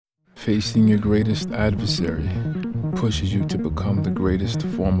Facing your greatest adversary pushes you to become the greatest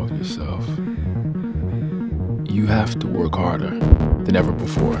form of yourself. You have to work harder than ever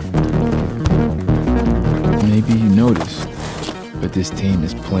before. Maybe you noticed, but this team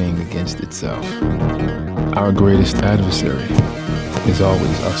is playing against itself. Our greatest adversary is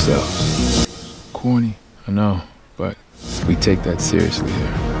always ourselves. Corny, I know, but we take that seriously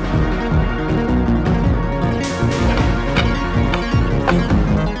here.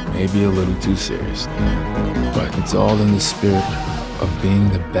 Maybe a little too seriously, but it's all in the spirit of being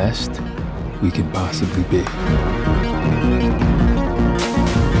the best we can possibly be.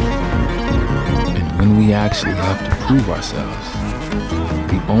 And when we actually have to prove ourselves,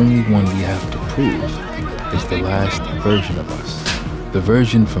 the only one we have to prove is the last version of us, the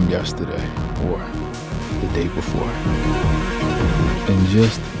version from yesterday or the day before. And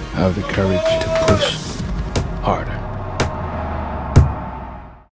just have the courage to push harder.